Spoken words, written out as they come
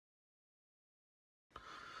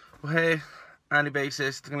Well, hey, Andy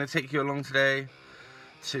Bassist. I'm going to take you along today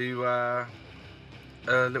to a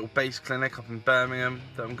little bass clinic up in Birmingham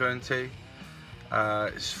that I'm going to.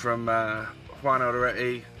 It's from Juan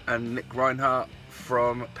Alderete and Reinhart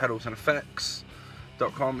from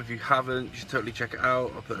pedalsandeffects.com. If you haven't, you should totally check it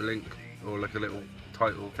out. I'll put a link or like a little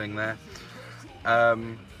title thing there.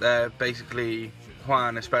 They're basically,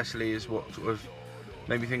 Juan especially is what sort of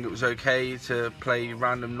made me think it was okay to play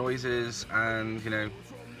random noises and, you know,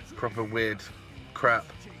 proper weird crap.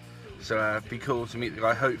 So it'd be cool to meet the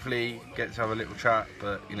guy, hopefully get to have a little chat,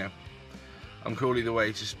 but you know, I'm cool either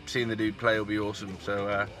way. Just seeing the dude play will be awesome.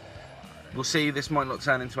 So we'll see. This might not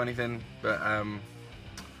turn into anything, but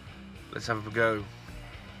let's have a go.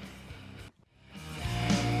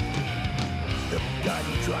 The God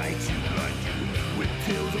tried to blind you with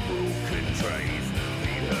tales of broken trays.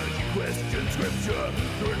 He heard you question scripture,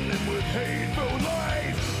 threatening with hateful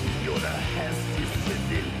lies. You're the hest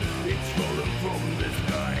descended, it's fallen from the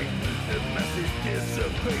sky. The message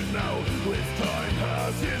dissipates now, with time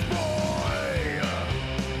passes by.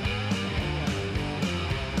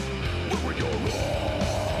 Where you're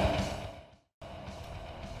wrong.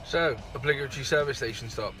 So, obligatory service station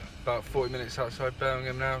stop. About 40 minutes outside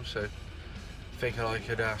Birmingham now, so figured I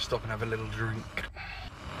could stop and have a little drink.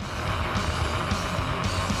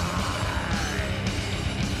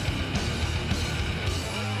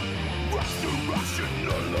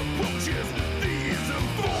 Rational approaches, these and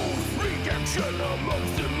false reaction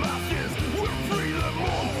amongst the masses will free them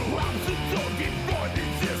all. Absence of divine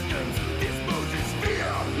existence disposes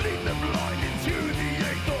fear, lead them blind into the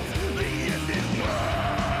ethos. The end is nigh.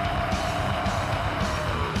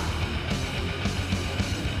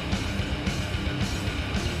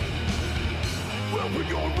 Well, when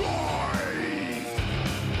you're right.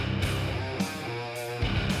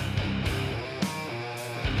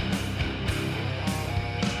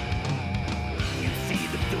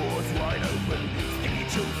 Wide open, still you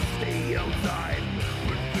chose to stay outside.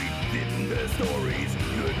 But faith in their stories,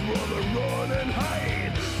 you'd rather run and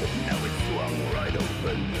hide. But now it's swung right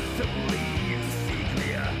open, suddenly you see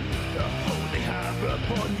clear. The hold they have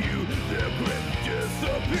upon you, their grip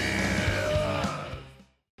disappears.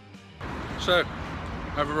 So,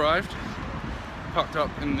 I've arrived, parked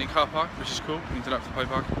up in the car park, which is cool. We ended up to Pie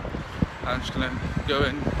Park. I'm just gonna go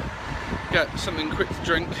in, get something quick to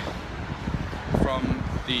drink from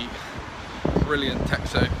the brilliant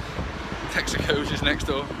Texaco's is next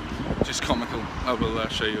door, which is comical. I will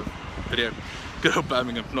show you a video. Good old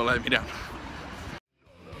Birmingham, not letting me down.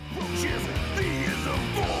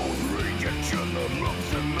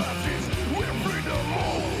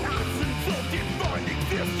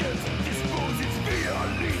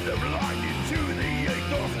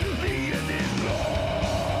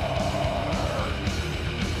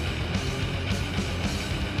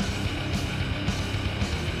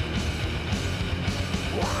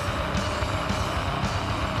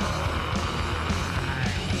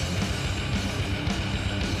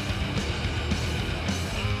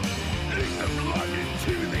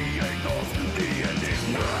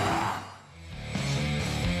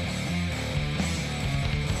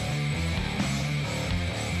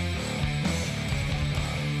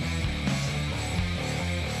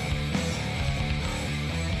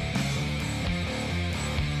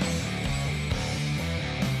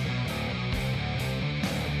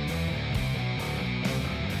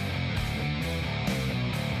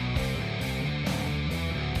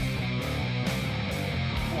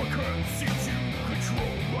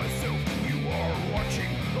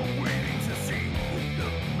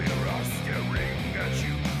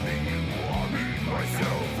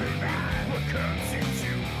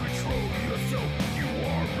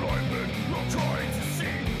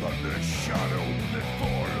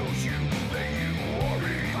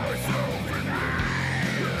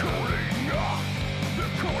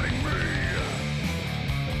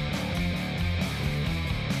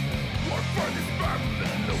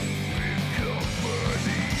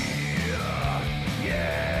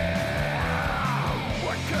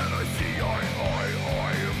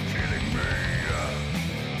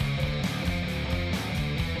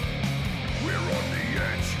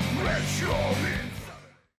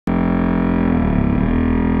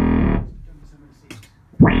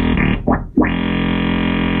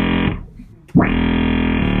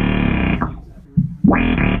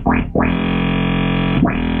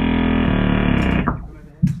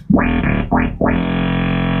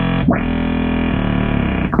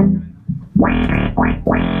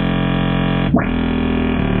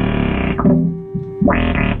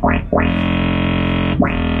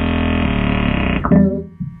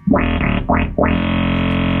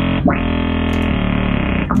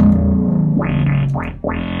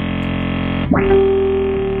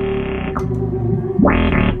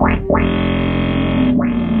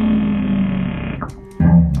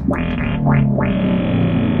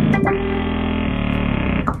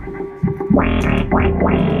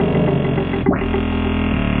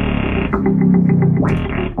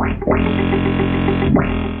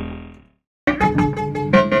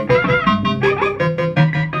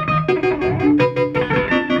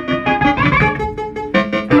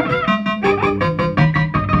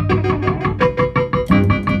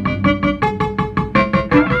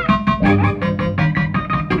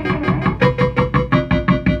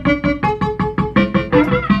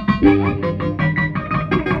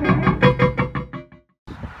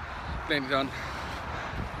 Clinic done.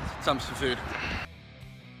 Some food.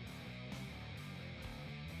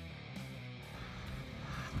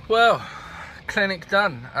 Well, clinic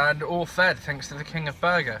done and all fed thanks to the King of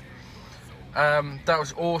Burger. That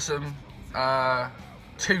was awesome.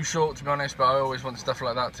 Too short to be honest, but I always want stuff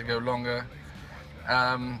like that to go longer.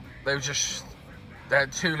 They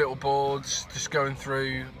had 2 little boards just going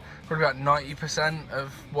through probably about 90%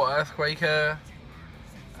 of what Earthquaker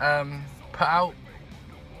put out,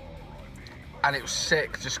 and it was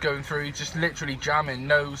sick just going through, just literally jamming,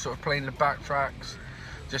 no sort of playing the backtracks,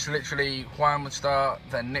 just literally Juan would start,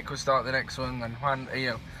 then Nick would start the next one, and Juan,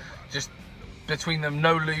 you know, just between them,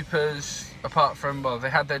 no loopers apart from, well,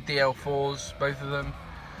 they had their DL4s, both of them,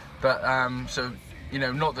 but so, you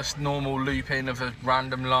know, not this normal looping of a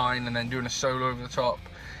random line and then doing a solo over the top.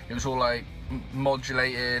 It was all like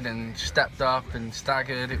modulated and stepped up and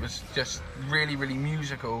staggered. It was just really, really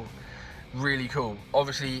musical, really cool.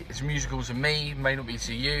 Obviously, it's musical to me, may not be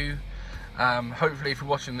to you. Hopefully, if you're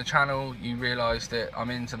watching the channel, you realise that I'm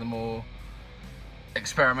into the more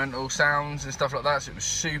experimental sounds and stuff like that. So it was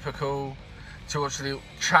super cool to actually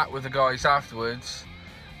chat with the guys afterwards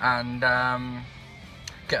and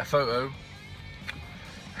get a photo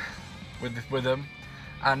with them,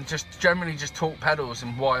 and just generally just talk pedals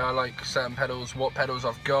and why I like certain pedals, what pedals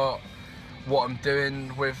I've got, what I'm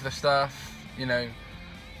doing with the stuff, you know,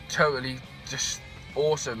 totally just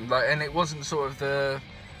awesome. Like, and it wasn't sort of the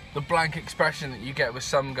blank expression that you get with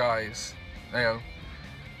some guys, you know,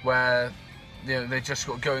 where, you know, they just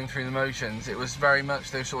got going through the motions. It was very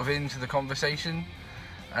much they're sort of into the conversation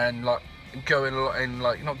and like going and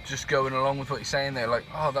like not just going along with what you're saying. They're like,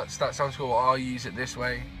 oh, that sounds cool, I'll use it this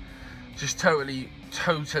way. Just totally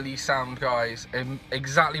sound guys, and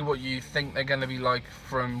exactly what you think they're going to be like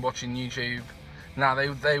from watching YouTube. Now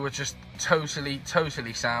they were just totally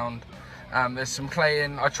sound. There's some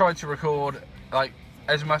playing. I tried to record like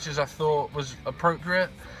as much as I thought was appropriate.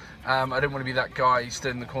 I didn't want to be that guy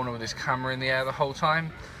stood in the corner with his camera in the air the whole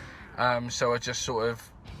time. So I just sort of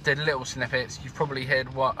did little snippets. You've probably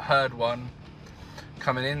heard one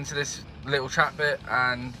coming into this little chat bit,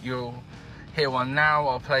 and you'll hear one now.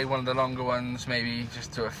 I'll play one of the longer ones, maybe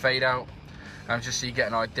just to a fade out, just so you get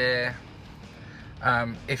an idea.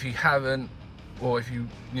 If you haven't, or if you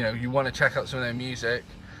want to check out some of their music,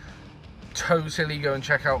 totally go and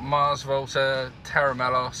check out Mars Volta, Terra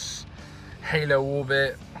Melos, Halo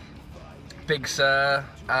Orbit, Big Sur.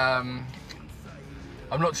 I'm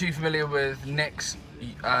not too familiar with Nick's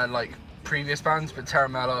like previous bands, but Terra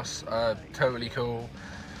Melos are totally cool.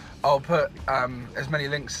 I'll put as many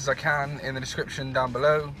links as I can in the description down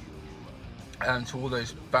below to all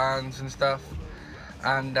those bands and stuff.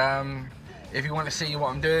 And if you want to see what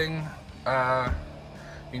I'm doing,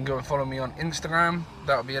 you can go and follow me on Instagram.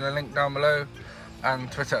 That'll be in a link down below,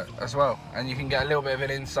 and Twitter as well. And you can get a little bit of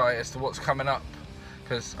an insight as to what's coming up,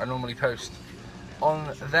 because I normally post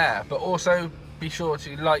on there. But also be sure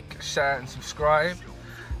to like, share and subscribe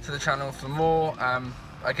to the channel for more.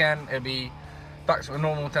 Again, it'll be back to a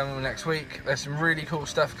normal demo next week. There's some really cool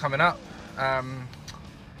stuff coming up.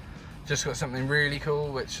 Just got something really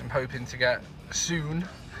cool which I'm hoping to get soon,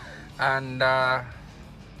 and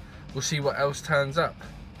we'll see what else turns up.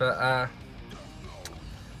 But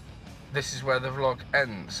this is where the vlog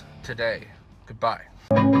ends today. Goodbye.